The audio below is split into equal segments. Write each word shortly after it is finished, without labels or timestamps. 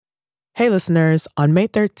Hey listeners, on May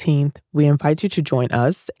 13th, we invite you to join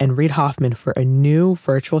us and Reid Hoffman for a new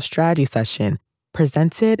virtual strategy session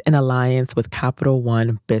presented in alliance with Capital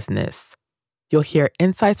One Business. You'll hear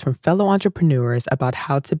insights from fellow entrepreneurs about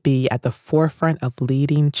how to be at the forefront of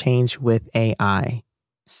leading change with AI.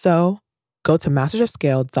 So, go to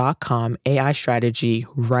mastersofscale.com AI strategy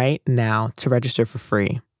right now to register for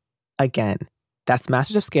free. Again, that's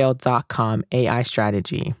mastersofscale.com AI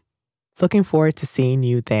strategy. Looking forward to seeing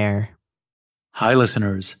you there. Hi,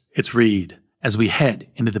 listeners. It's Reid. As we head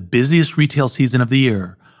into the busiest retail season of the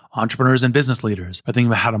year, entrepreneurs and business leaders are thinking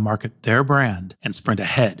about how to market their brand and sprint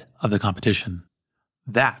ahead of the competition.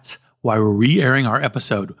 That's why we're re-airing our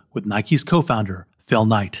episode with Nike's co-founder, Phil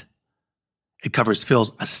Knight. It covers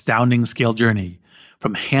Phil's astounding scale journey,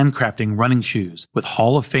 from handcrafting running shoes with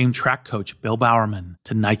Hall of Fame track coach Bill Bowerman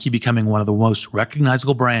to Nike becoming one of the most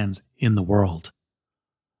recognizable brands in the world.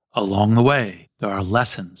 Along the way, there are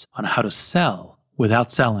lessons on how to sell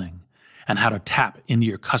without selling and how to tap into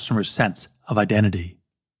your customer's sense of identity.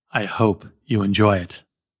 I hope you enjoy it.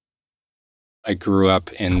 I grew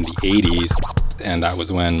up in the 80s, and that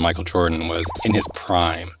was when Michael Jordan was in his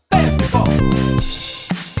prime. Basketball.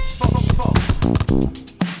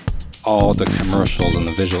 All the commercials and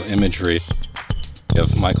the visual imagery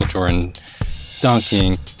of Michael Jordan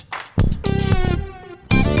dunking,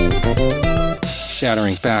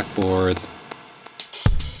 shattering backboards,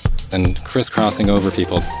 and crisscrossing over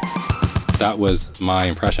people. That was my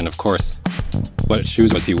impression. Of course, what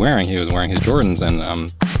shoes was he wearing? He was wearing his Jordans and,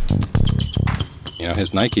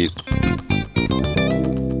 his Nikes.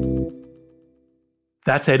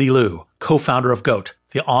 That's Eddie Liu, co-founder of GOAT,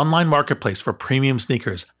 the online marketplace for premium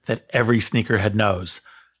sneakers that every sneakerhead knows.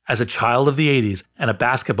 As a child of the 80s and a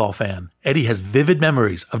basketball fan, Eddie has vivid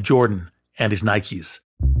memories of Jordan and his Nikes.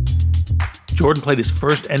 Jordan played his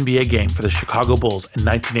first NBA game for the Chicago Bulls in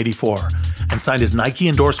 1984 and signed his Nike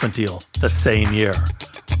endorsement deal the same year.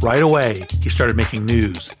 Right away, he started making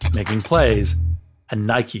news, making plays, and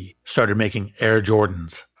Nike started making Air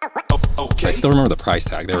Jordans. Okay. I still remember the price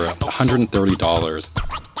tag. They were $130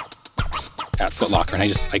 at Foot Locker,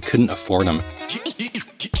 and I couldn't afford them.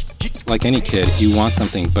 Like any kid, you want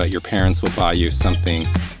something, but your parents will buy you something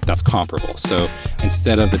that's comparable. So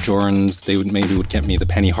instead of the Jordans, they would get me the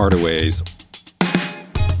Penny Hardaways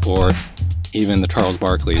or even the Charles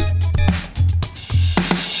Barkleys.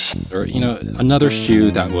 Or, another shoe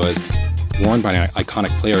that was worn by an iconic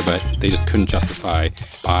player, but they just couldn't justify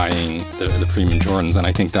buying the premium Jordans. And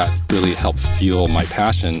I think that really helped fuel my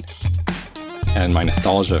passion and my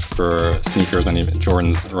nostalgia for sneakers and even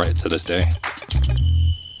Jordans right to this day.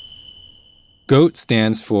 GOAT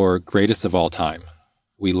stands for greatest of all time.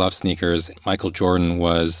 We love sneakers. Michael Jordan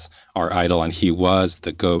was our idol, and he was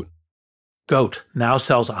the GOAT. GOAT now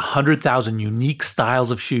sells 100,000 unique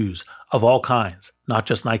styles of shoes of all kinds, not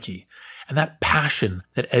just Nike. And that passion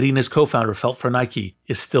that Eddie and his co-founder felt for Nike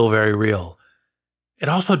is still very real. It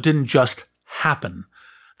also didn't just happen.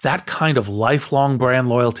 That kind of lifelong brand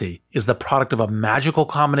loyalty is the product of a magical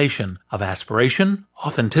combination of aspiration,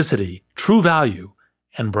 authenticity, true value,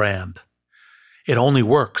 and brand. It only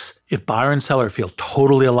works if buyer and seller feel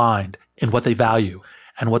totally aligned in what they value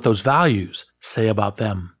and what those values say about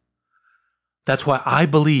them. That's why I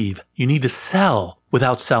believe you need to sell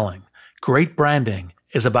without selling. Great branding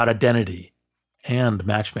is about identity and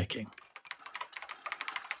matchmaking.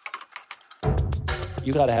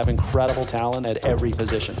 You got to have incredible talent at every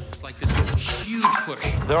position. It's like this huge push.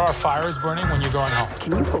 There are fires burning when you're going home.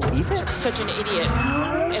 Can you believe it? Such an idiot.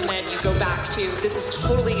 And then you go back to, this is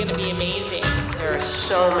totally going to be amazing. There are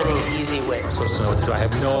so many easy ways. So what to do? I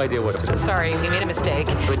have no idea what to do. Sorry, we made a mistake.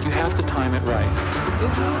 But you have to time it right.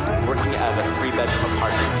 Oops. Working at a 3-bedroom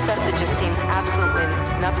apartment. Stuff that just seems absolutely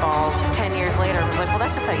nutballs. 10 years later, I'm like, well,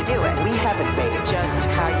 that's just how you do it. We haven't made it. Just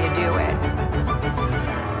how you do it.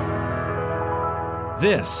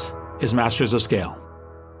 This is Masters of Scale.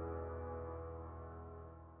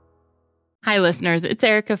 Hi, listeners. It's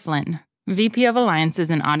Erica Flynn, VP of Alliances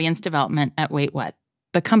and Audience Development at Wait What,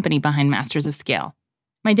 the company behind Masters of Scale.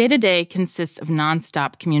 My day-to-day consists of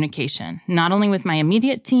nonstop communication, not only with my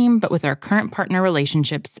immediate team, but with our current partner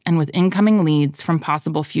relationships and with incoming leads from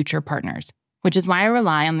possible future partners, which is why I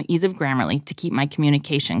rely on the ease of Grammarly to keep my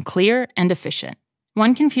communication clear and efficient.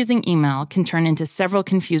 One confusing email can turn into several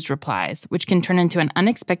confused replies, which can turn into an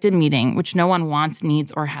unexpected meeting which no one wants,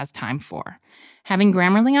 needs, or has time for. Having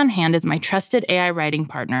Grammarly on hand as my trusted AI writing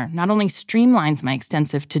partner not only streamlines my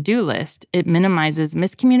extensive to-do list, it minimizes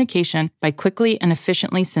miscommunication by quickly and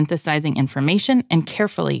efficiently synthesizing information and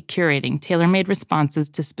carefully curating tailor-made responses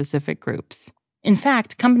to specific groups. In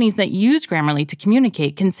fact, companies that use Grammarly to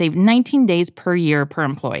communicate can save 19 days per year per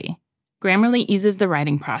employee. Grammarly eases the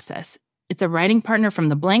writing process. It's a writing partner from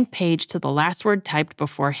the blank page to the last word typed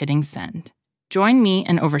before hitting send. Join me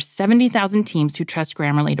and over 70,000 teams who trust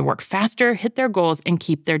Grammarly to work faster, hit their goals, and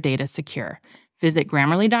keep their data secure. Visit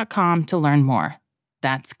Grammarly.com to learn more.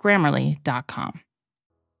 That's Grammarly.com.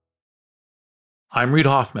 I'm Reid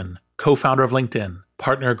Hoffman, co-founder of LinkedIn,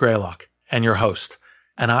 partner at Greylock, and your host.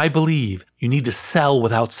 And I believe you need to sell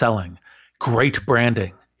without selling. Great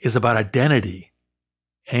branding is about identity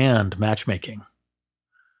and matchmaking.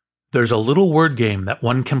 There's a little word game that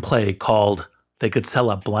one can play called They Could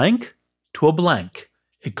Sell a Blank to a Blank.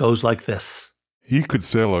 It goes like this. He could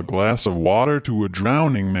sell a glass of water to a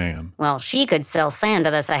drowning man. Well, she could sell sand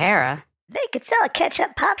to the Sahara. They could sell a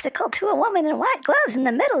ketchup popsicle to a woman in white gloves in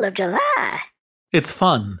the middle of July. It's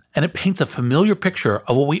fun, and it paints a familiar picture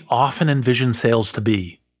of what we often envision sales to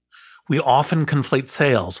be. We often conflate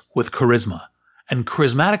sales with charisma, and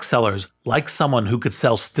charismatic sellers like someone who could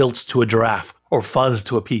sell stilts to a giraffe or fuzz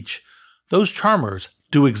to a peach. Those charmers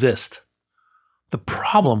do exist. The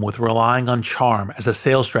problem with relying on charm as a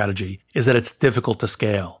sales strategy is that it's difficult to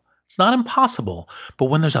scale. It's not impossible, but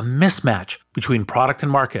when there's a mismatch between product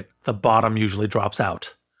and market, the bottom usually drops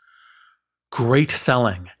out. Great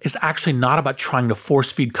selling is actually not about trying to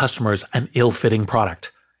force-feed customers an ill-fitting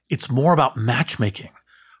product. It's more about matchmaking.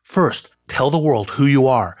 First, tell the world who you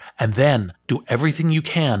are, and then do everything you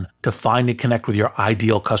can to find and connect with your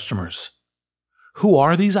ideal customers. Who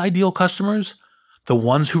are these ideal customers? The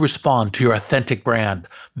ones who respond to your authentic brand.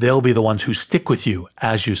 They'll be the ones who stick with you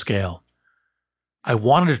as you scale. I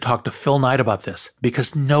wanted to talk to Phil Knight about this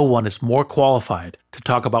because no one is more qualified to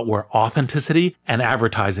talk about where authenticity and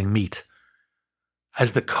advertising meet.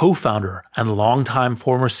 As the co-founder and longtime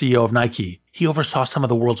former CEO of Nike, he oversaw some of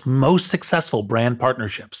the world's most successful brand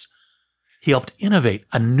partnerships. He helped innovate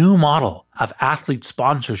a new model of athlete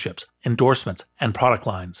sponsorships, endorsements, and product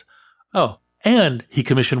lines. Oh, and he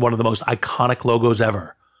commissioned one of the most iconic logos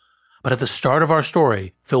ever. But at the start of our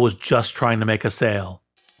story, Phil was just trying to make a sale.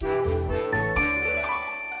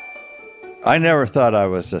 I never thought I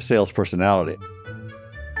was a sales personality.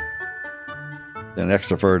 An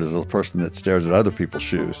extrovert is a person that stares at other people's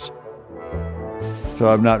shoes. So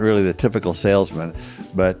I'm not really the typical salesman,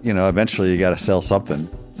 but, eventually you got to sell something.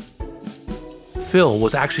 Phil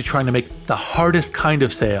was actually trying to make the hardest kind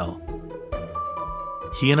of sale.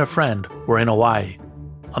 He and a friend were in Hawaii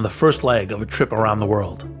on the first leg of a trip around the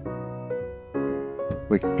world.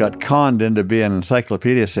 We got conned into being an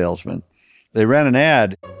encyclopedia salesman. They ran an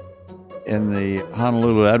ad in the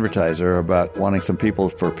Honolulu Advertiser about wanting some people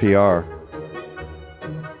for PR.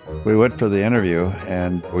 We went for the interview,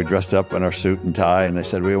 and we dressed up in our suit and tie, and they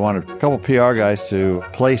said we wanted a couple PR guys to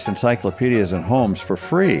place encyclopedias in homes for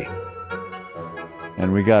free.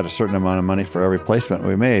 And we got a certain amount of money for every placement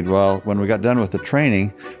we made. Well, when we got done with the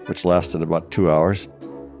training, which lasted about 2 hours,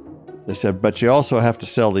 they said, but you also have to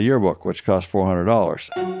sell the yearbook, which cost $400.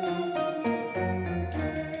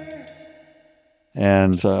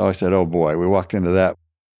 And so I said, oh boy, we walked into that.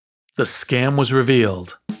 The scam was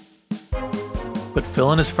revealed. But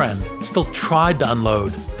Phil and his friend still tried to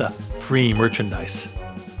unload the free merchandise.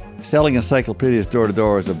 Selling encyclopedias door to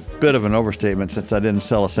door is a bit of an overstatement since I didn't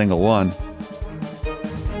sell a single one.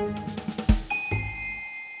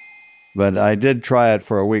 But I did try it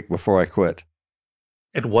for a week before I quit.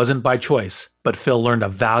 It wasn't by choice, but Phil learned a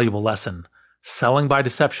valuable lesson. Selling by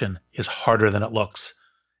deception is harder than it looks.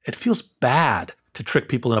 It feels bad to trick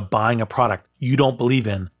people into buying a product you don't believe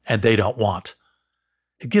in and they don't want.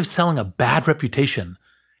 It gives selling a bad reputation.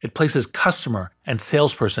 It places customer and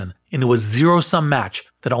salesperson into a zero-sum match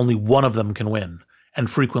that only one of them can win, and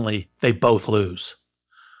frequently they both lose.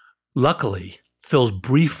 Luckily, Phil's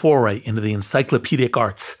brief foray into the encyclopedic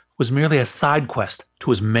arts was merely a side quest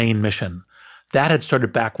to his main mission. That had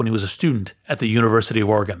started back when he was a student at the University of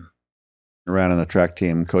Oregon. I ran on the track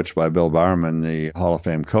team coached by Bill Bowerman, the Hall of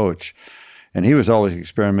Fame coach, and he was always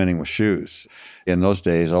experimenting with shoes. In those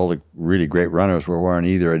days, all the really great runners were wearing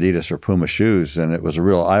either Adidas or Puma shoes, and it was a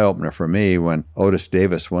real eye-opener for me when Otis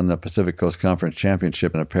Davis won the Pacific Coast Conference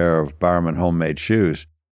Championship in a pair of Bowerman homemade shoes.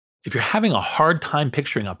 If you're having a hard time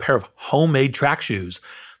picturing a pair of homemade track shoes,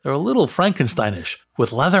 they're a little Frankensteinish,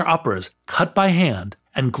 with leather uppers cut by hand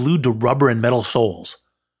and glued to rubber and metal soles.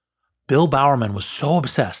 Bill Bowerman was so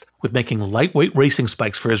obsessed with making lightweight racing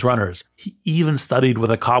spikes for his runners, he even studied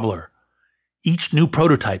with a cobbler. Each new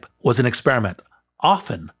prototype was an experiment,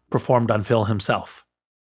 often performed on Phil himself.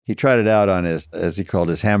 He tried it out on his, as he called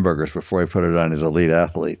his hamburgers, before he put it on his elite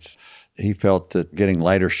athletes. He felt that getting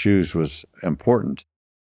lighter shoes was important.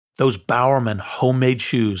 Those Bowerman homemade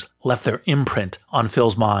shoes left their imprint on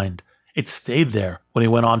Phil's mind. It stayed there when he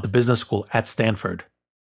went on to business school at Stanford.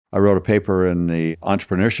 I wrote a paper in the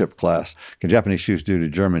entrepreneurship class. Can Japanese shoes do to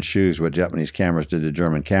German shoes what Japanese cameras did to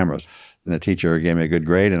German cameras? And the teacher gave me a good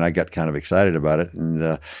grade, and I got kind of excited about it,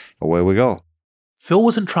 and away we go. Phil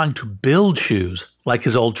wasn't trying to build shoes like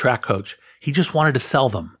his old track coach. He just wanted to sell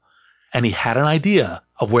them. And he had an idea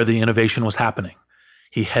of where the innovation was happening.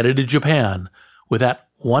 He headed to Japan with that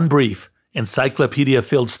one brief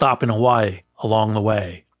encyclopedia-filled stop in Hawaii along the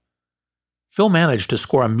way. Phil managed to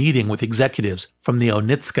score a meeting with executives from the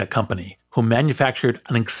Onitsuka company, who manufactured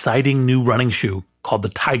an exciting new running shoe called the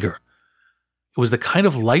Tiger. It was the kind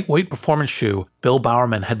of lightweight performance shoe Bill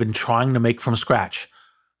Bowerman had been trying to make from scratch.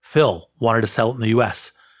 Phil wanted to sell it in the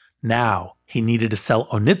US. Now he needed to sell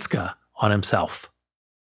Onitsuka on himself.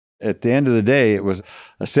 At the end of the day, it was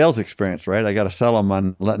a sales experience, right? I got to sell them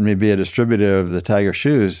on letting me be a distributor of the Tiger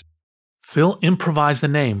shoes. Phil improvised the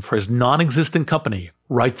name for his non-existent company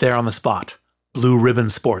right there on the spot, Blue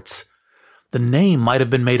Ribbon Sports. The name might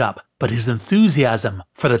have been made up, but his enthusiasm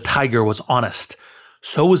for the Tiger was honest.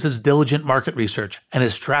 So was his diligent market research and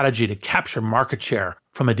his strategy to capture market share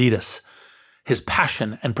from Adidas. His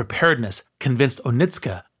passion and preparedness convinced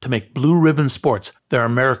Onitsuka to make Blue Ribbon Sports their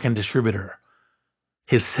American distributor.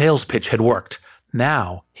 His sales pitch had worked.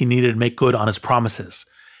 Now he needed to make good on his promises.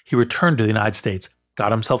 He returned to the United States,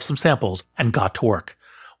 got himself some samples, and got to work.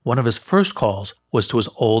 One of his first calls was to his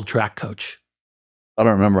old track coach. I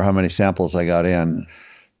don't remember how many samples I got in,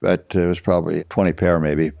 but it was probably 20 pair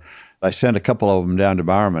maybe. I sent a couple of them down to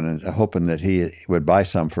Bowerman and hoping that he would buy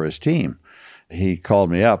some for his team. He called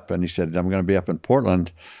me up and he said, I'm going to be up in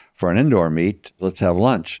Portland for an indoor meet. Let's have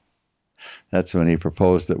lunch. That's when he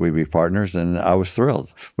proposed that we be partners, and I was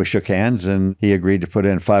thrilled. We shook hands, and he agreed to put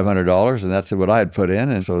in $500, and that's what I had put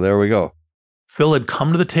in, and so there we go. Phil had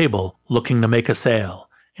come to the table looking to make a sale.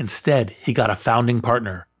 Instead, he got a founding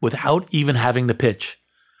partner without even having to pitch.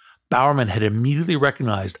 Bowerman had immediately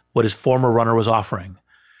recognized what his former runner was offering.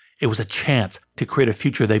 It was a chance to create a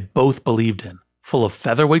future they both believed in, full of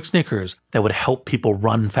featherweight sneakers that would help people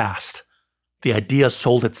run fast. The idea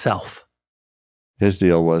sold itself. His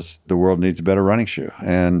deal was the world needs a better running shoe.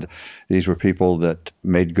 And these were people that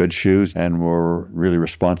made good shoes and were really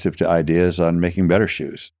responsive to ideas on making better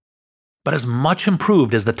shoes. But as much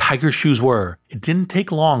improved as the Tiger shoes were, it didn't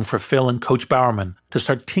take long for Phil and Coach Bowerman to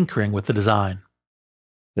start tinkering with the design.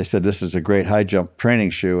 They said, this is a great high jump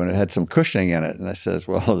training shoe, and it had some cushioning in it. And I says,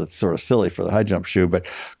 well, that's sort of silly for the high jump shoe, but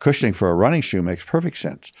cushioning for a running shoe makes perfect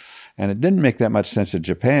sense. And it didn't make that much sense in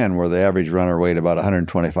Japan, where the average runner weighed about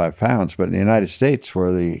 125 pounds. But in the United States,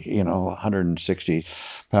 where the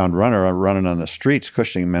 160-pound runner running on the streets,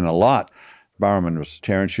 cushioning meant a lot. Bowerman was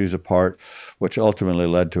tearing shoes apart, which ultimately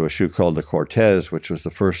led to a shoe called the Cortez, which was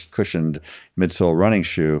the first cushioned midsole running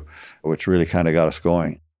shoe, which really kind of got us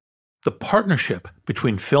going. The partnership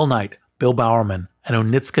between Phil Knight, Bill Bowerman, and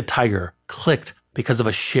Onitsuka Tiger clicked because of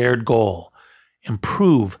a shared goal: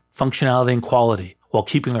 improve functionality and quality while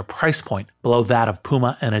keeping their price point below that of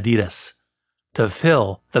Puma and Adidas. To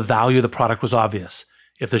Phil, the value of the product was obvious.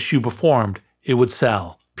 If the shoe performed, it would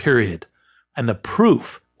sell, period. And the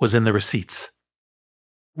proof was in the receipts.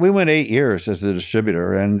 We went 8 years as a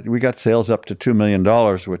distributor, and we got sales up to $2 million,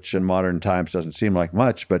 which in modern times doesn't seem like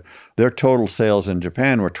much, but their total sales in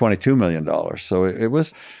Japan were $22 million. So it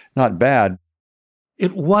was not bad.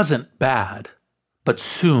 It wasn't bad, but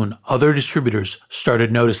soon other distributors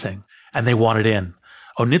started noticing, and they wanted in.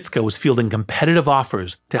 Onitsuka was fielding competitive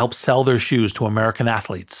offers to help sell their shoes to American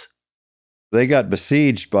athletes. They got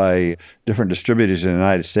besieged by different distributors in the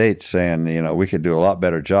United States saying, we could do a lot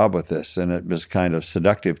better job with this. And it was kind of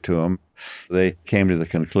seductive to them. They came to the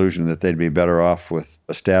conclusion that they'd be better off with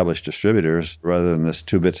established distributors rather than this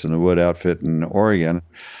Two Bits in the Wood outfit in Oregon.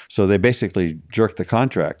 So they basically jerked the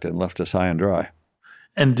contract and left us high and dry.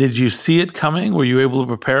 And did you see it coming? Were you able to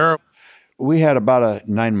prepare? We had about a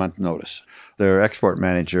 9-month notice. Their export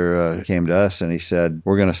manager came to us and he said,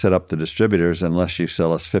 we're going to set up the distributors unless you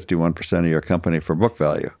sell us 51% of your company for book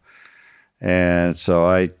value. And so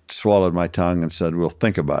I swallowed my tongue and said, we'll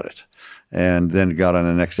think about it. And then got on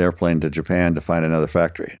the next airplane to Japan to find another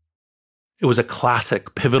factory. It was a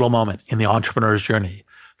classic pivotal moment in the entrepreneur's journey.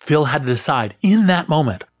 Phil had to decide in that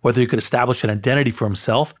moment whether he could establish an identity for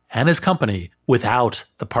himself and his company without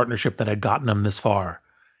the partnership that had gotten him this far.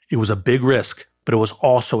 It was a big risk, but it was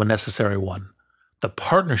also a necessary one. The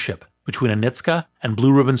partnership between Onitsuka and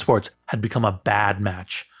Blue Ribbon Sports had become a bad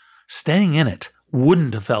match. Staying in it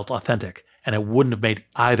wouldn't have felt authentic, and it wouldn't have made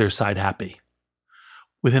either side happy.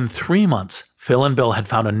 Within 3 months, Phil and Bill had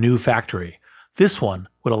found a new factory. This one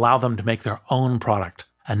would allow them to make their own product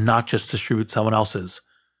and not just distribute someone else's.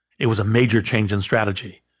 It was a major change in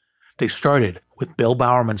strategy. They started with Bill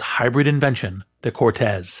Bowerman's hybrid invention, the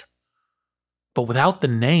Cortez. But without the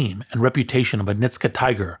name and reputation of a Nitzke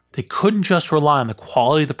Tiger, they couldn't just rely on the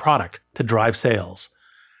quality of the product to drive sales.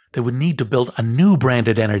 They would need to build a new brand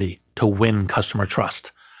identity to win customer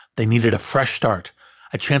trust. They needed a fresh start,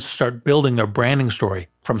 a chance to start building their branding story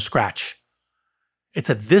from scratch. It's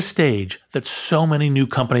at this stage that so many new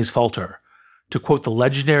companies falter. To quote the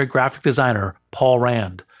legendary graphic designer Paul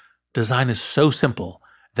Rand, "Design is so simple,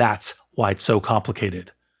 that's why it's so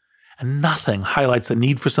complicated." And nothing highlights the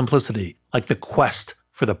need for simplicity like the quest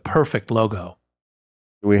for the perfect logo.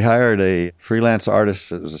 We hired a freelance artist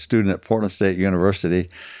that was a student at Portland State University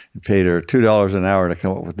and paid her $2 an hour to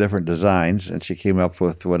come up with different designs, and she came up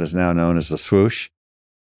with what is now known as the swoosh.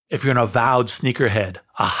 If you're an avowed sneakerhead,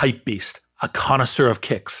 a hype beast, a connoisseur of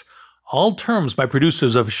kicks, all terms my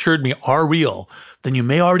producers have assured me are real, then you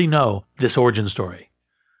may already know this origin story.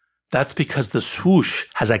 That's because the swoosh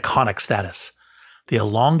has iconic status. The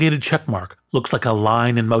elongated checkmark looks like a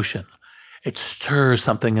line in motion. It stirs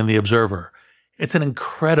something in the observer. It's an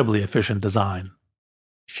incredibly efficient design.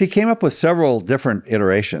 She came up with several different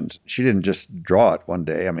iterations. She didn't just draw it one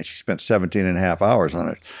day. I mean, she spent 17 and a half hours on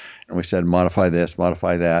it. And we said, modify this,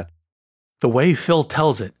 modify that. The way Phil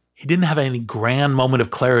tells it, he didn't have any grand moment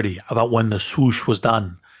of clarity about when the swoosh was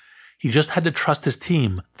done. He just had to trust his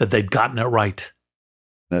team that they'd gotten it right.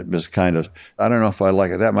 It was kind of, I don't know if I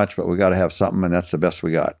like it that much, but we got to have something, and that's the best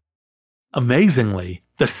we got. Amazingly,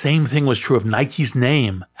 the same thing was true of Nike's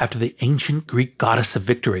name after the ancient Greek goddess of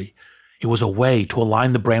victory. It was a way to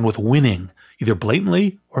align the brand with winning, either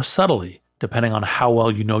blatantly or subtly, depending on how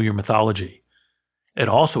well you know your mythology. It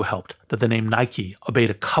also helped that the name Nike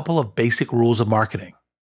obeyed a couple of basic rules of marketing.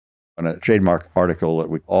 On a trademark article that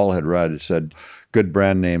we all had read, it said good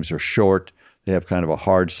brand names are short. They have kind of a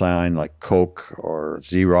hard sign like Coke or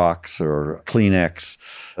Xerox or Kleenex,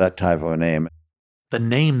 that type of a name. The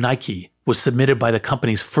name Nike was submitted by the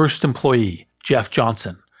company's first employee, Jeff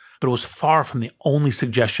Johnson, but it was far from the only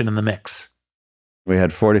suggestion in the mix. We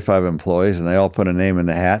had 45 employees, and they all put a name in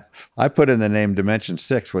the hat. I put in the name Dimension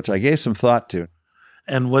 6, which I gave some thought to.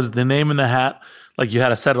 And was the name in the hat like you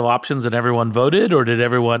had a set of options and everyone voted, or did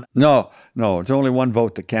everyone? No, it's only one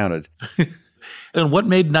vote that counted. And what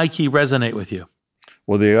made Nike resonate with you?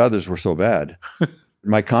 Well, the others were so bad.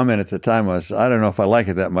 My comment at the time was, I don't know if I like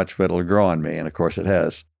it that much, but it'll grow on me. And of course it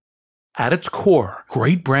has. At its core,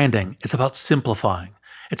 great branding is about simplifying.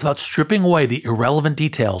 It's about stripping away the irrelevant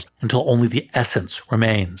details until only the essence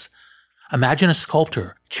remains. Imagine a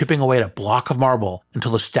sculptor chipping away at a block of marble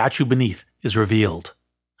until the statue beneath is revealed.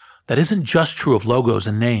 That isn't just true of logos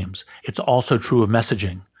and names. It's also true of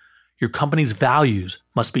messaging. Your company's values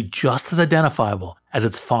must be just as identifiable as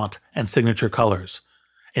its font and signature colors.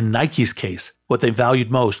 In Nike's case, what they valued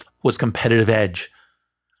most was competitive edge.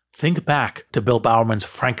 Think back to Bill Bowerman's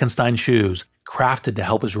Frankenstein shoes, crafted to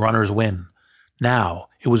help his runners win. Now,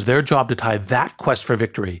 it was their job to tie that quest for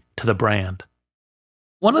victory to the brand.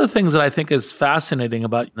 One of the things that I think is fascinating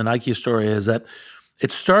about the Nike story is that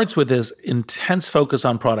it starts with this intense focus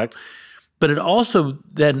on product, but it also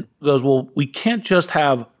then goes, well, we can't just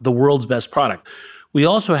have the world's best product. We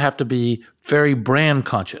also have to be very brand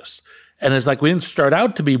conscious. And it's like we didn't start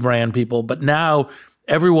out to be brand people, but now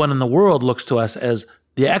everyone in the world looks to us as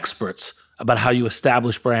the experts about how you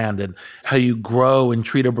establish brand and how you grow and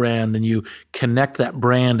treat a brand and you connect that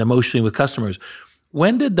brand emotionally with customers.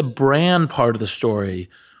 When did the brand part of the story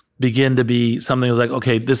begin to be something that's like,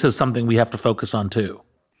 okay, this is something we have to focus on too?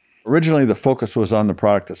 Originally, the focus was on the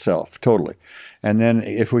product itself, totally. And then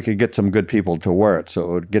if we could get some good people to wear it, so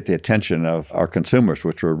it would get the attention of our consumers,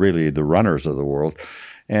 which were really the runners of the world.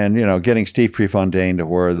 And, getting Steve Prefontaine to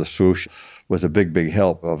wear the swoosh was a big, big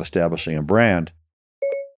help of establishing a brand.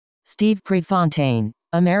 Steve Prefontaine,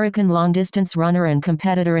 American long-distance runner and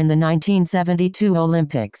competitor in the 1972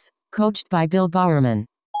 Olympics, coached by Bill Bowerman.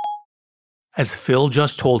 As Phil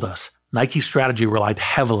just told us, Nike's strategy relied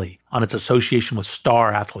heavily on its association with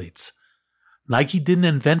star athletes. Nike didn't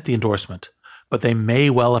invent the endorsement, but they may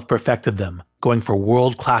well have perfected them, going for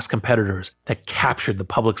world-class competitors that captured the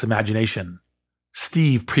public's imagination.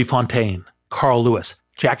 Steve Prefontaine, Carl Lewis,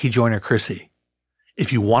 Jackie Joyner-Kersee.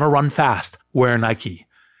 If you want to run fast, wear Nike.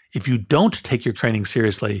 If you don't take your training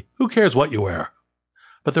seriously, who cares what you wear?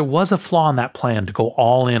 But there was a flaw in that plan to go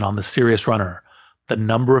all in on the serious runner, the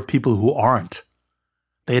number of people who aren't.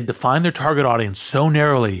 They had defined their target audience so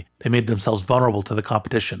narrowly, they made themselves vulnerable to the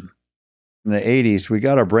competition. In the 80s, we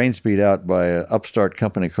got our brains beat out by an upstart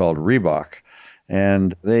company called Reebok.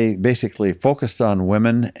 And they basically focused on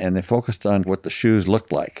women, and they focused on what the shoes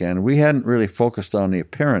looked like. And we hadn't really focused on the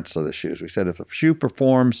appearance of the shoes. We said if a shoe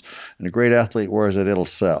performs and a great athlete wears it, it'll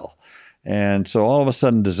sell. And so all of a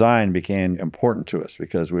sudden design became important to us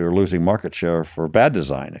because we were losing market share for bad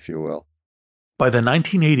design, if you will. By the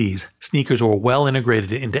 1980s, sneakers were well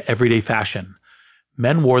integrated into everyday fashion.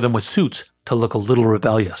 Men wore them with suits to look a little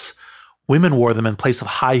rebellious. Women wore them in place of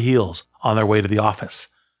high heels on their way to the office.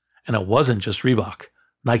 And it wasn't just Reebok.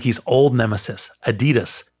 Nike's old nemesis,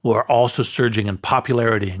 Adidas, were also surging in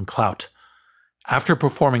popularity and clout. After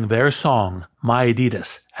performing their song, My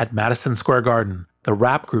Adidas, at Madison Square Garden, the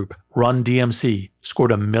rap group Run DMC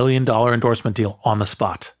scored $1 million endorsement deal on the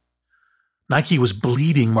spot. Nike was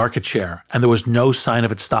bleeding market share, and there was no sign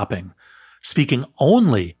of it stopping. Speaking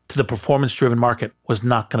only to the performance-driven market was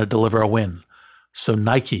not going to deliver a win. So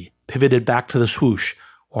Nike pivoted back to the swoosh,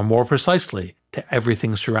 or more precisely, to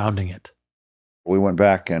everything surrounding it. We went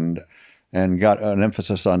back and got an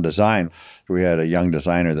emphasis on design. We had a young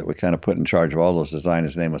designer that we kind of put in charge of all those designs.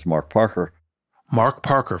 His name was Mark Parker. Mark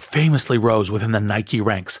Parker famously rose within the Nike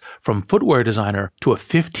ranks, from footwear designer to a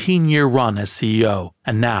 15-year run as CEO,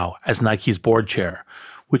 and now as Nike's board chair,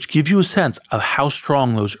 which gives you a sense of how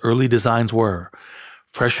strong those early designs were.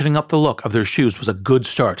 Freshening up the look of their shoes was a good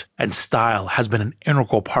start, and style has been an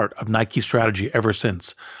integral part of Nike's strategy ever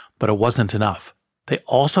since. But it wasn't enough. They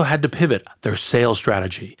also had to pivot their sales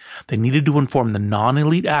strategy. They needed to inform the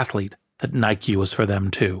non-elite athlete that Nike was for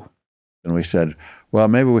them too. And we said, well,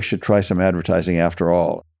 maybe we should try some advertising after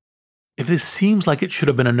all. If this seems like it should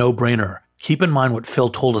have been a no-brainer, keep in mind what Phil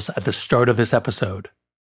told us at the start of this episode.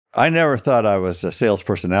 I never thought I was a sales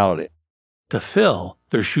personality. To Phil,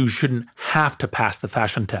 their shoes shouldn't have to pass the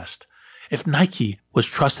fashion test. If Nike was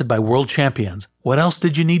trusted by world champions, what else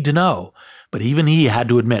did you need to know? But even he had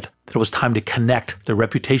to admit that it was time to connect their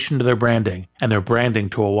reputation to their branding and their branding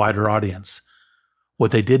to a wider audience.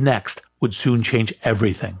 What they did next would soon change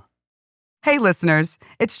everything. Hey listeners,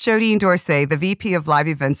 it's Jodine Dorsey, the VP of Live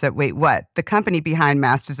Events at Wait What, the company behind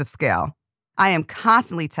Masters of Scale. I am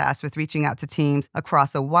constantly tasked with reaching out to teams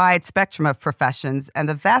across a wide spectrum of professions and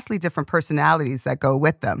the vastly different personalities that go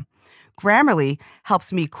with them. Grammarly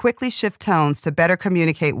helps me quickly shift tones to better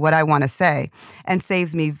communicate what I want to say and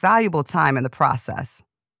saves me valuable time in the process.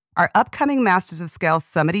 Our upcoming Masters of Scale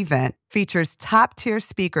Summit event features top-tier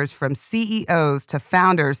speakers from CEOs to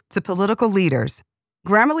founders to political leaders.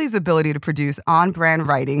 Grammarly's ability to produce on-brand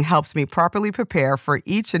writing helps me properly prepare for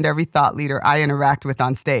each and every thought leader I interact with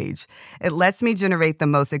on stage. It lets me generate the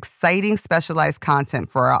most exciting specialized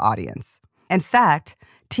content for our audience. In fact,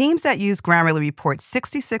 teams that use Grammarly report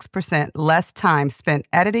 66% less time spent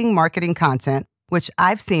editing marketing content, which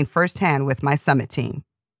I've seen firsthand with my Summit team.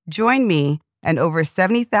 Join me and over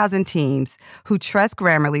 70,000 teams who trust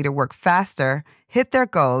Grammarly to work faster, hit their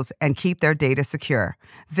goals, and keep their data secure.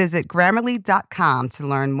 Visit Grammarly.com to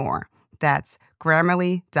learn more. That's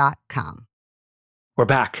Grammarly.com. We're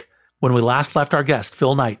back. When we last left our guest,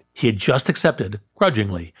 Phil Knight, he had just accepted,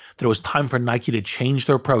 grudgingly, that it was time for Nike to change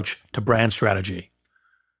their approach to brand strategy.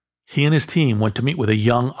 He and his team went to meet with a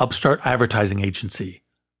young upstart advertising agency.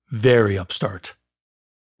 Very upstart.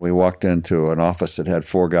 We walked into an office that had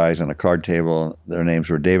 4 guys on a card table. Their names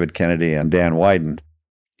were David Kennedy and Dan Wieden.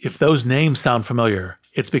 If those names sound familiar,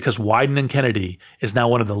 it's because Wieden & Kennedy is now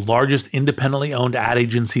one of the largest independently owned ad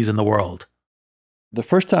agencies in the world. The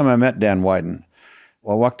first time I met Dan Wieden,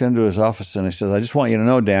 I walked into his office and he says, I just want you to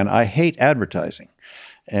know, Dan, I hate advertising.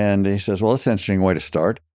 And he says, well, that's an interesting way to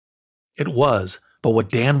start. It was, but what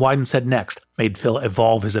Dan Wieden said next made Phil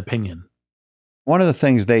evolve his opinion. One of the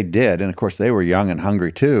things they did, and of course they were young and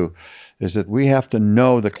hungry too, is that we have to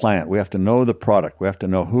know the client. We have to know the product. We have to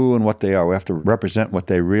know who and what they are. We have to represent what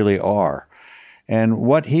they really are. And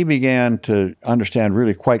what he began to understand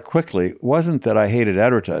really quite quickly wasn't that I hated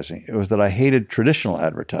advertising. It was that I hated traditional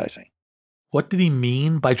advertising. What did he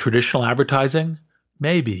mean by traditional advertising?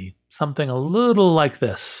 Maybe something a little like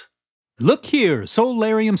this. Look here,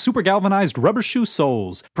 Solarium Super Galvanized Rubber Shoe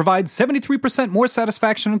Soles provide 73% more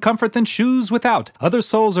satisfaction and comfort than shoes without. Other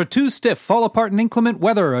soles are too stiff, fall apart in inclement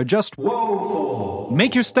weather, or just woeful.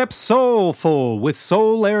 Make your steps soulful with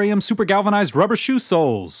Solarium Super Galvanized Rubber Shoe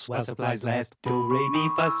Soles. While supplies last, do re mi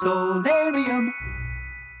fa solarium.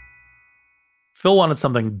 Phil wanted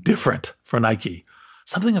something different for Nike,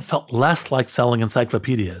 something that felt less like selling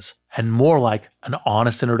encyclopedias and more like an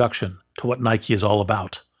honest introduction to what Nike is all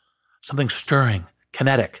about. Something stirring,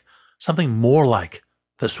 kinetic, something more like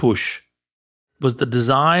the swoosh. Was the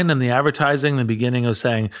design and the advertising the beginning of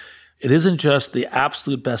saying, it isn't just the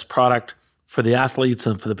absolute best product for the athletes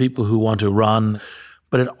and for the people who want to run,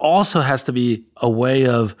 but it also has to be a way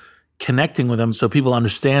of connecting with them so people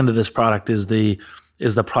understand that this product is the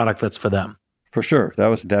product that's for them. For sure. That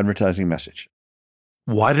was the advertising message.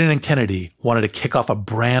 Wieden and Kennedy wanted to kick off a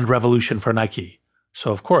brand revolution for Nike.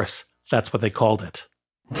 So, of course, That's what they called it.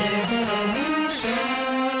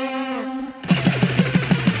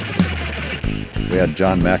 We had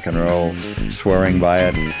John McEnroe swearing by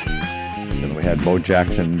it. And we had Bo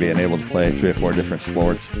Jackson being able to play 3 or 4 different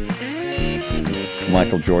sports.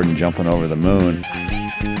 Michael Jordan jumping over the moon.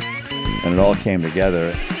 And it all came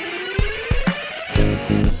together.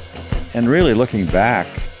 And really looking back,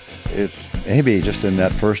 it's maybe just in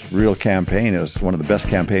that first real campaign, it was one of the best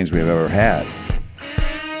campaigns we've ever had.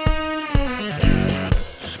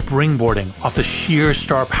 Springboarding off the sheer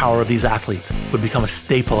star power of these athletes would become a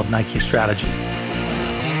staple of Nike's strategy.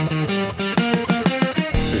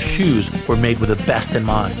 Their shoes were made with the best in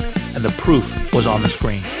mind, and the proof was on the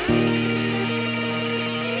screen.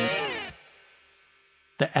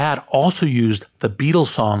 The ad also used the Beatles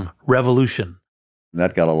song Revolution.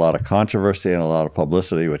 That got a lot of controversy and a lot of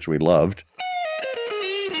publicity, which we loved.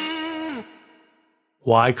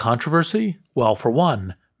 Why controversy? Well, for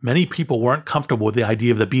one, many people weren't comfortable with the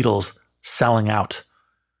idea of the Beatles selling out.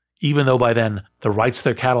 Even though by then the rights to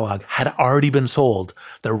their catalog had already been sold,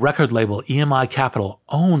 the record label EMI Capitol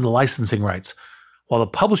owned the licensing rights, while the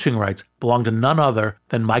publishing rights belonged to none other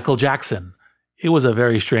than Michael Jackson. It was a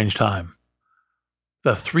very strange time.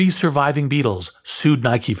 The 3 surviving Beatles sued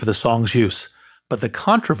Nike for the song's use, but the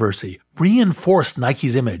controversy reinforced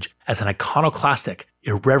Nike's image as an iconoclastic,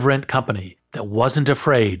 irreverent company that wasn't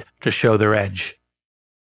afraid to show their edge.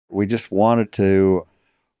 We just wanted to,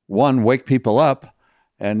 one, wake people up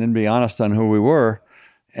and then be honest on who we were.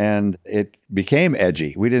 And it became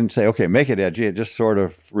edgy. We didn't say, okay, make it edgy. It just sort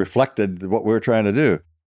of reflected what we were trying to do.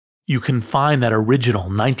 You can find that original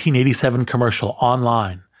 1987 commercial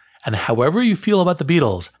online. And however you feel about the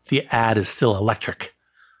Beatles, the ad is still electric.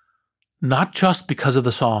 Not just because of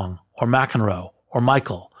the song, or McEnroe, or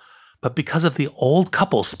Michael, but because of the old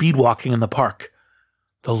couple speedwalking in the park.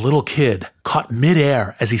 The little kid caught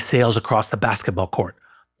midair as he sails across the basketball court,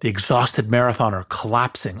 the exhausted marathoner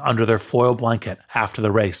collapsing under their foil blanket after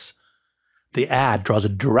the race. The ad draws a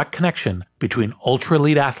direct connection between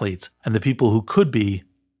ultra-elite athletes and the people who could be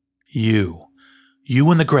you.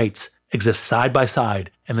 You and the greats exist side by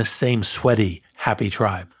side in the same sweaty, happy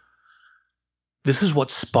tribe. This is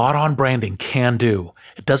what spot-on branding can do.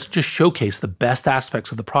 It doesn't just showcase the best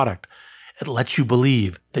aspects of the product. It lets you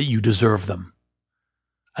believe that you deserve them.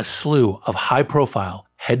 A slew of high-profile,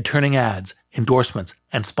 head-turning ads, endorsements,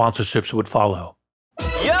 and sponsorships would follow.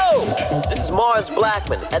 Yo, this is Mars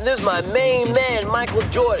Blackman, and this is my main man, Michael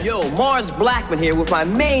Jordan. Yo, Mars Blackman here with my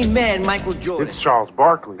main man, Michael Jordan. It's Charles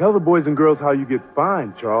Barkley. Tell the boys and girls how you get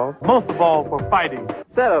fined, Charles. Most of all, for fighting.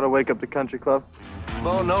 That ought to wake up the country club.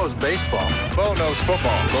 Bo knows baseball. Bo knows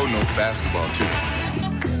football. Bo knows basketball,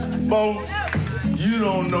 too. Bo, you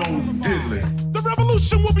don't know diddly. The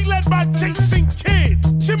revolution will be led by Jason Kidd,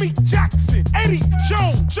 Jimmy Jackson, Eddie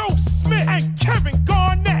Jones, Joe Smith, and Kevin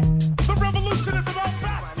Garnett. The revolution is about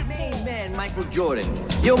basketball. Main man, Michael Jordan.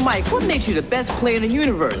 Yo, Mike, what makes you the best player in the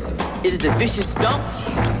universe? Is it the vicious stunts?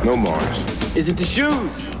 No, Mars. Is it the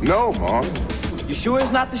shoes? No, Mars. You sure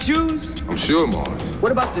it's not the shoes? I'm sure, Mars.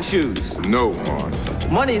 What about the shoes? No, Mars.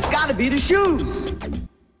 Money has got to be the shoes.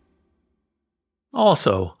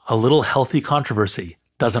 Also, a little healthy controversy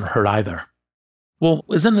doesn't hurt either. Well,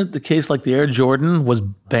 isn't it the case like the Air Jordan was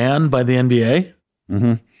banned by the NBA?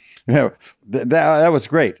 Mm-hmm. Yeah, that was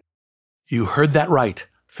great. You heard that right.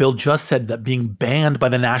 Phil just said that being banned by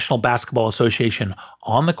the National Basketball Association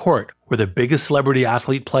on the court where the biggest celebrity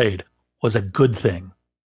athlete played was a good thing.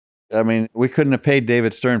 I mean, we couldn't have paid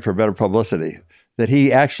David Stern for better publicity. That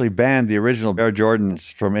he actually banned the original Air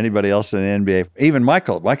Jordans from anybody else in the NBA. Even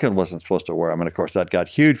Michael wasn't supposed to wear them. And of course, that got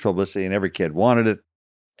huge publicity and every kid wanted it.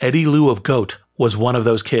 Eddie Liu of GOAT was one of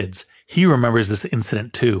those kids. He remembers this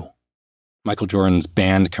incident too. Michael Jordan's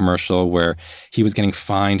band commercial where he was getting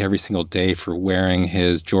fined every single day for wearing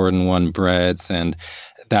his Jordan 1 breads. And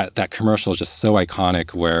that commercial is just so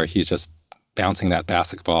iconic where he's just bouncing that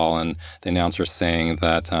basketball and the announcer saying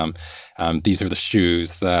that these are the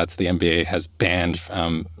shoes that the NBA has banned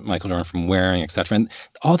Michael Jordan from wearing, etc. And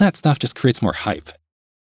all that stuff just creates more hype.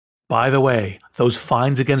 By the way, those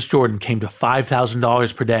fines against Jordan came to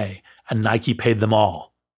 $5,000 per day, and Nike paid them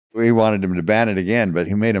all. We wanted him to ban it again, but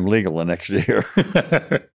he made them legal the next year.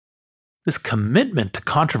 This commitment to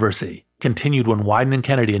controversy continued when Wieden and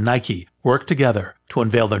Kennedy and Nike worked together to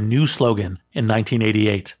unveil their new slogan in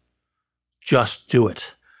 1988. Just do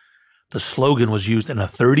it. The slogan was used in a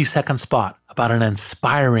 30-second spot about an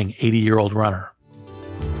inspiring 80-year-old runner.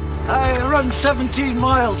 I run 17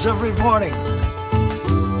 miles every morning.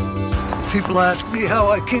 People ask me how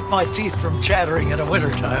I keep my teeth from chattering in the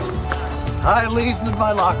wintertime. I leave them in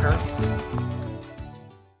my locker.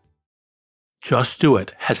 Just Do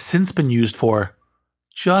It has since been used for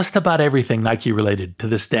just about everything Nike related to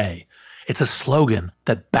this day. It's a slogan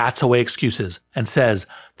that bats away excuses and says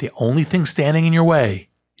the only thing standing in your way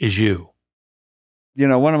is you. You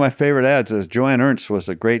know, one of my favorite ads is Joanne Ernst was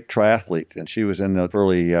a great triathlete, and she was in the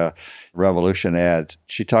early Revolution ads.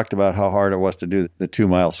 She talked about how hard it was to do the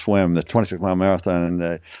 2-mile swim, the 26-mile marathon, and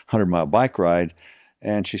the 100-mile bike ride.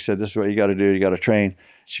 And she said, this is what you got to do. You got to train.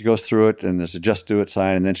 She goes through it, and there's a Just Do It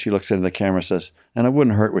sign, and then she looks into the camera and says, and it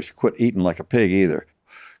wouldn't hurt if you quit eating like a pig either.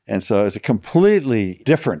 And so it's completely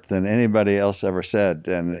different than anybody else ever said,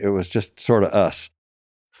 and it was just sort of us.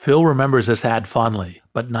 Phil remembers this ad fondly,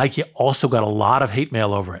 but Nike also got a lot of hate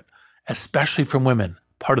mail over it, especially from women,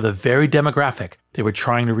 part of the very demographic they were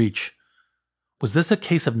trying to reach. Was this a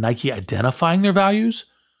case of Nike identifying their values?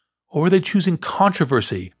 Or were they choosing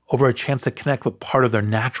controversy over a chance to connect with part of their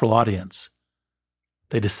natural audience?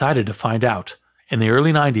 They decided to find out. In the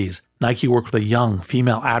early 90s, Nike worked with a young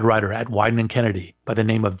female ad writer at Wieden & Kennedy by the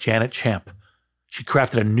name of Janet Champ. She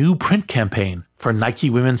crafted a new print campaign for Nike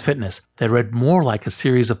Women's Fitness that read more like a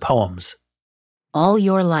series of poems. All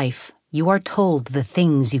your life, you are told the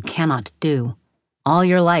things you cannot do. All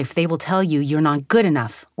your life, they will tell you you're not good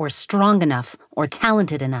enough, or strong enough, or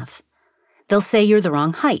talented enough. They'll say you're the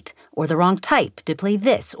wrong height, or the wrong type to play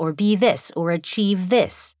this, or be this, or achieve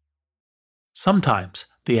this. Sometimes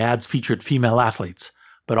the ads featured female athletes,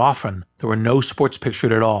 but often there were no sports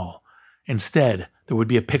pictured at all. Instead, there would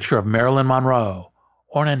be a picture of Marilyn Monroe,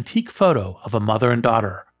 or an antique photo of a mother and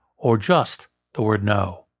daughter, or just the word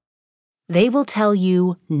no. They will tell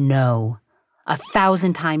you no.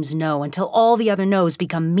 1,000 times no until all the other no's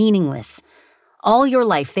become meaningless. All your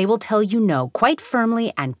life, they will tell you no quite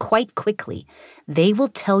firmly and quite quickly. They will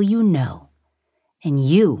tell you no. And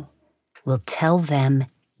you will tell them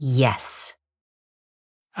yes.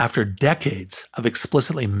 After decades of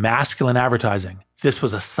explicitly masculine advertising, this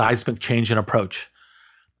was a seismic change in approach.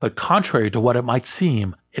 But contrary to what it might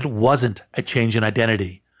seem, it wasn't a change in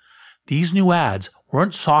identity. These new ads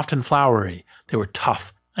weren't soft and flowery, they were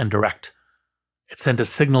tough and direct. It sent a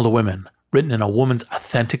signal to women, written in a woman's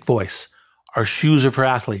authentic voice. Our shoes are for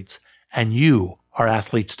athletes, and you are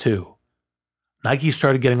athletes too. Nike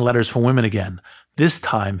started getting letters from women again, this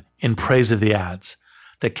time in praise of the ads.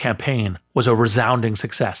 The campaign was a resounding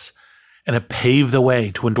success, and it paved the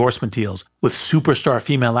way to endorsement deals with superstar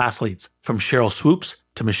female athletes from Sheryl Swoopes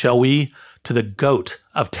to Michelle Wie to the GOAT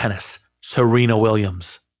of tennis, Serena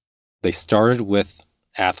Williams. They started with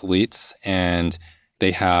athletes, and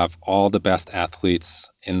they have all the best athletes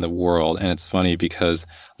in the world. And it's funny because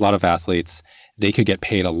a lot of athletes, they could get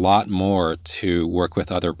paid a lot more to work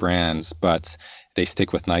with other brands, but they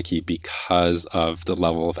stick with Nike because of the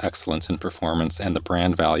level of excellence in performance and the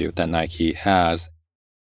brand value that Nike has.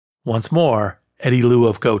 Once more, Eddie Liu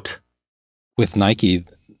of GOAT. With Nike,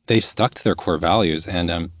 they've stuck to their core values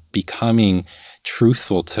and becoming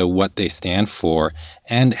truthful to what they stand for,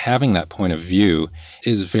 and having that point of view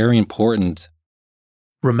is very important.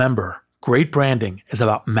 Remember, great branding is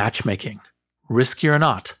about matchmaking. Risky or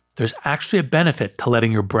not, there's actually a benefit to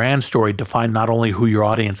letting your brand story define not only who your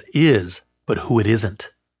audience is, but who it isn't.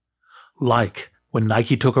 Like when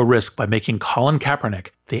Nike took a risk by making Colin Kaepernick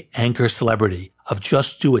the anchor celebrity of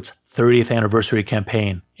Just Do It's 30th anniversary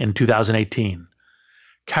campaign in 2018.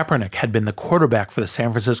 Kaepernick had been the quarterback for the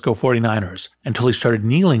San Francisco 49ers until he started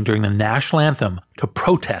kneeling during the national anthem to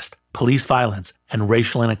protest police violence and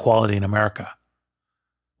racial inequality in America.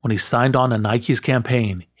 When he signed on to Nike's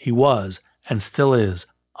campaign, he was, and still is,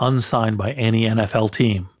 unsigned by any NFL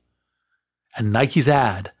team. And Nike's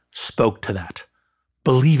ad spoke to that.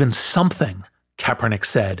 Believe in something, Kaepernick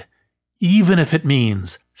said, even if it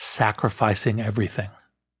means sacrificing everything.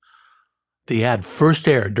 The ad first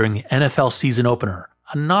aired during the NFL season opener,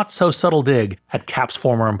 a not-so-subtle dig at Cap's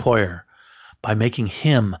former employer. By making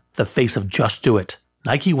him the face of Just Do It,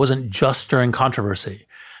 Nike wasn't just stirring controversy.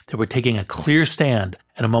 They were taking a clear stand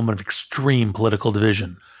in a moment of extreme political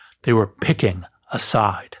division. They were picking a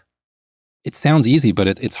side. It sounds easy, but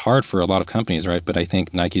it's hard for a lot of companies, right? But I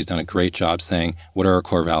think Nike's done a great job saying, what are our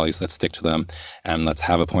core values? Let's stick to them, and let's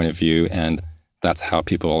have a point of view. And that's how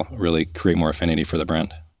people really create more affinity for the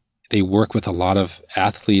brand. They work with a lot of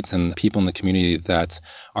athletes and people in the community that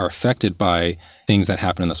are affected by things that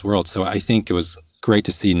happen in this world. So I think it was great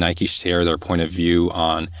to see Nike share their point of view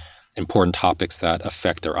on important topics that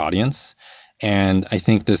affect their audience. And I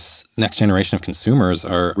think this next generation of consumers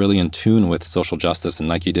are really in tune with social justice, and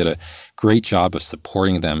Nike did a great job of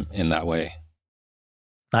supporting them in that way.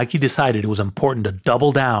 Nike decided it was important to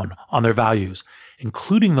double down on their values,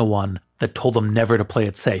 including the one that told them never to play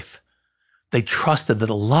it safe. They trusted that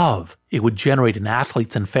the love it would generate in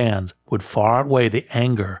athletes and fans would far outweigh the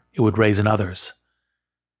anger it would raise in others.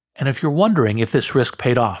 And if you're wondering if this risk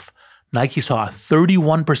paid off, Nike saw a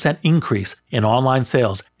 31% increase in online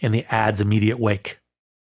sales in the ad's immediate wake.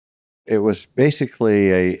 It was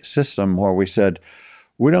basically a system where we said,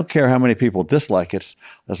 we don't care how many people dislike us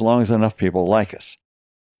as long as enough people like us.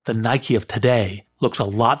 The Nike of today looks a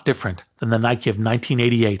lot different than the Nike of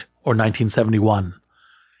 1988 or 1971,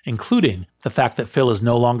 including the fact that Phil is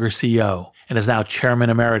no longer CEO and is now chairman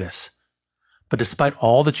emeritus. But despite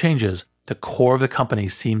all the changes, the core of the company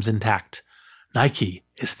seems intact. Nike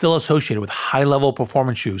is still associated with high-level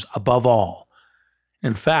performance shoes above all.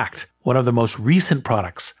 In fact, one of the most recent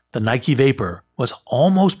products, the Nike Vapor, was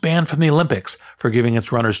almost banned from the Olympics for giving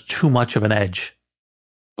its runners too much of an edge.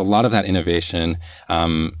 A lot of that innovation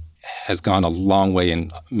has gone a long way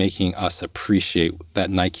in making us appreciate that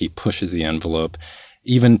Nike pushes the envelope.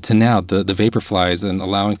 Even to now, the Vaporflies and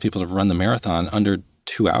allowing people to run the marathon under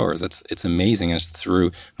 2 hours. It's amazing. It's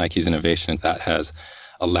through Nike's innovation that has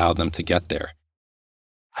allowed them to get there.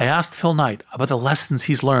 I asked Phil Knight about the lessons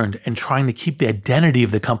he's learned in trying to keep the identity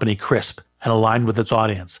of the company crisp and aligned with its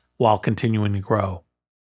audience while continuing to grow.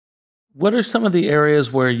 What are some of the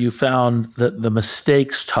areas where you found that the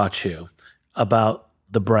mistakes taught you about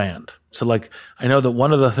the brand? So I know that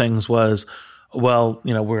one of the things was, we're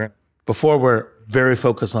very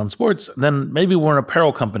focused on sports, then maybe we're an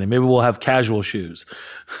apparel company. Maybe we'll have casual shoes,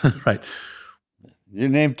 right? You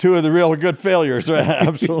named two of the real good failures, right?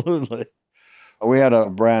 Absolutely. We had a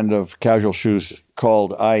brand of casual shoes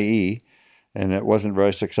called IE, and it wasn't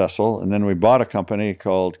very successful. And then we bought a company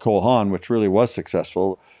called Cole Haan, which really was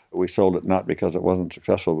successful. We sold it not because it wasn't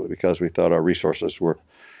successful, but because we thought our resources were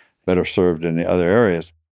better served in the other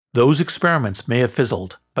areas. Those experiments may have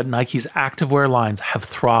fizzled, but Nike's activewear lines have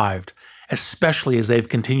thrived, especially as they've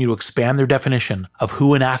continued to expand their definition of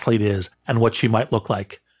who an athlete is and what she might look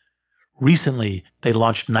like. Recently, they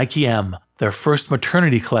launched Nike M, their first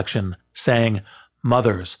maternity collection, saying,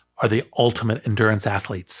 "Mothers are the ultimate endurance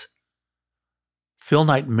athletes." Phil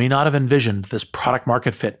Knight may not have envisioned this product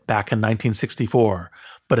market fit back in 1964,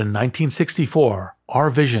 but in 1964, our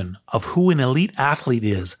vision of who an elite athlete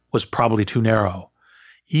is was probably too narrow.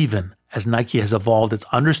 Even as Nike has evolved its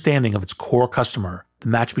understanding of its core customer, the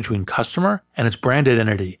match between customer and its brand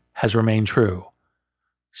identity has remained true.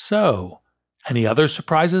 So, any other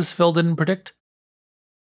surprises Phil didn't predict?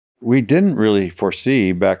 We didn't really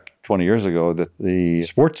foresee back 20 years ago that the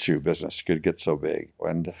sports shoe business could get so big.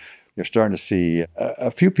 And you're starting to see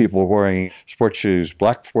a few people wearing sports shoes,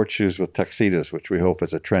 black sports shoes with tuxedos, which we hope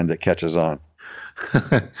is a trend that catches on.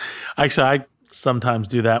 Actually, I sometimes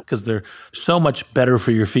do that because they're so much better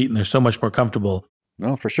for your feet and they're so much more comfortable.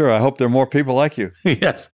 No, for sure. I hope there are more people like you.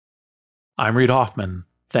 Yes. I'm Reid Hoffman.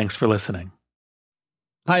 Thanks for listening.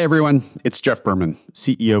 Hi, everyone. It's Jeff Berman,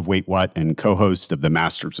 CEO of Wait What and co-host of the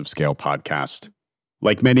Masters of Scale podcast.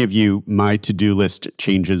 Like many of you, my to-do list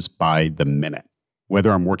changes by the minute.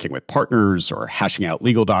 Whether I'm working with partners or hashing out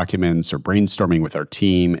legal documents or brainstorming with our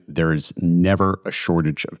team, there is never a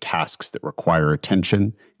shortage of tasks that require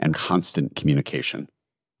attention and constant communication.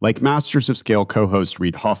 Like Masters of Scale co-host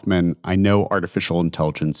Reid Hoffman, I know artificial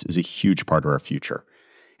intelligence is a huge part of our future,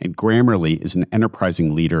 and Grammarly is an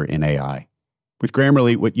enterprising leader in AI. With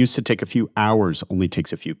Grammarly, what used to take a few hours only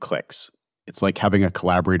takes a few clicks. It's like having a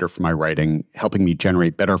collaborator for my writing, helping me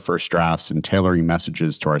generate better first drafts and tailoring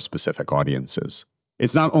messages to our specific audiences.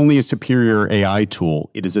 It's not only a superior AI tool,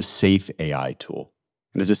 it is a safe AI tool.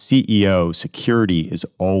 And as a CEO, security is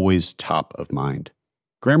always top of mind.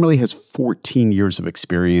 Grammarly has 14 years of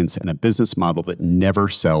experience and a business model that never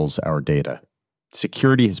sells our data.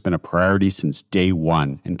 Security has been a priority since day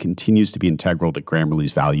one and continues to be integral to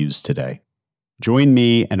Grammarly's values today. Join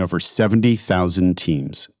me and over 70,000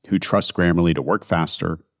 teams who trust Grammarly to work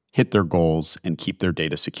faster, hit their goals, and keep their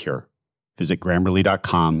data secure. Visit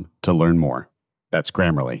Grammarly.com to learn more. That's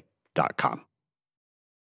Grammarly.com.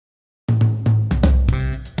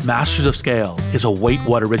 Masters of Scale is a Wait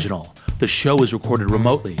What original. The show is recorded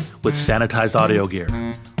remotely with sanitized audio gear.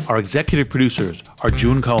 Our executive producers are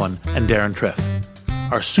June Cohen and Darren Triff.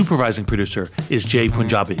 Our supervising producer is Jay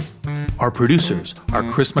Punjabi. Our producers are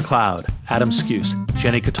Chris McLeod, Adam Skuse,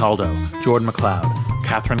 Jenny Cataldo, Jordan McLeod,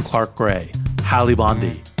 Catherine Clark-Gray, Hallie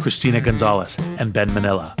Bondi, Christina Gonzalez, and Ben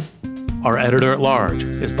Manila. Our editor-at-large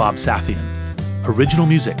is Bob Safian. Original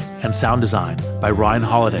music and sound design by Ryan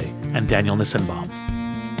Holiday and Daniel Nissenbaum.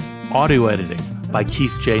 Audio editing by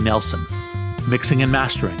Keith J. Nelson. Mixing and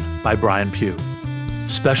mastering by Brian Pugh.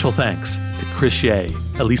 Special thanks to Chris Ye,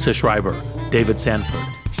 Elisa Schreiber, David Sanford,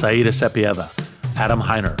 Saida Sepieva, Adam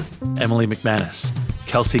Heiner, Emily McManus,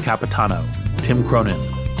 Kelsey Capitano, Tim Cronin,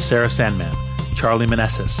 Sarah Sandman, Charlie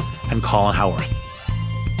Manessis, and Colin Howarth.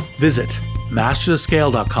 Visit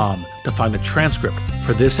mastersofscale.com to find the transcript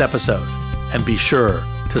for this episode, and be sure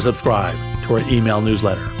to subscribe to our email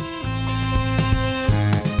newsletter.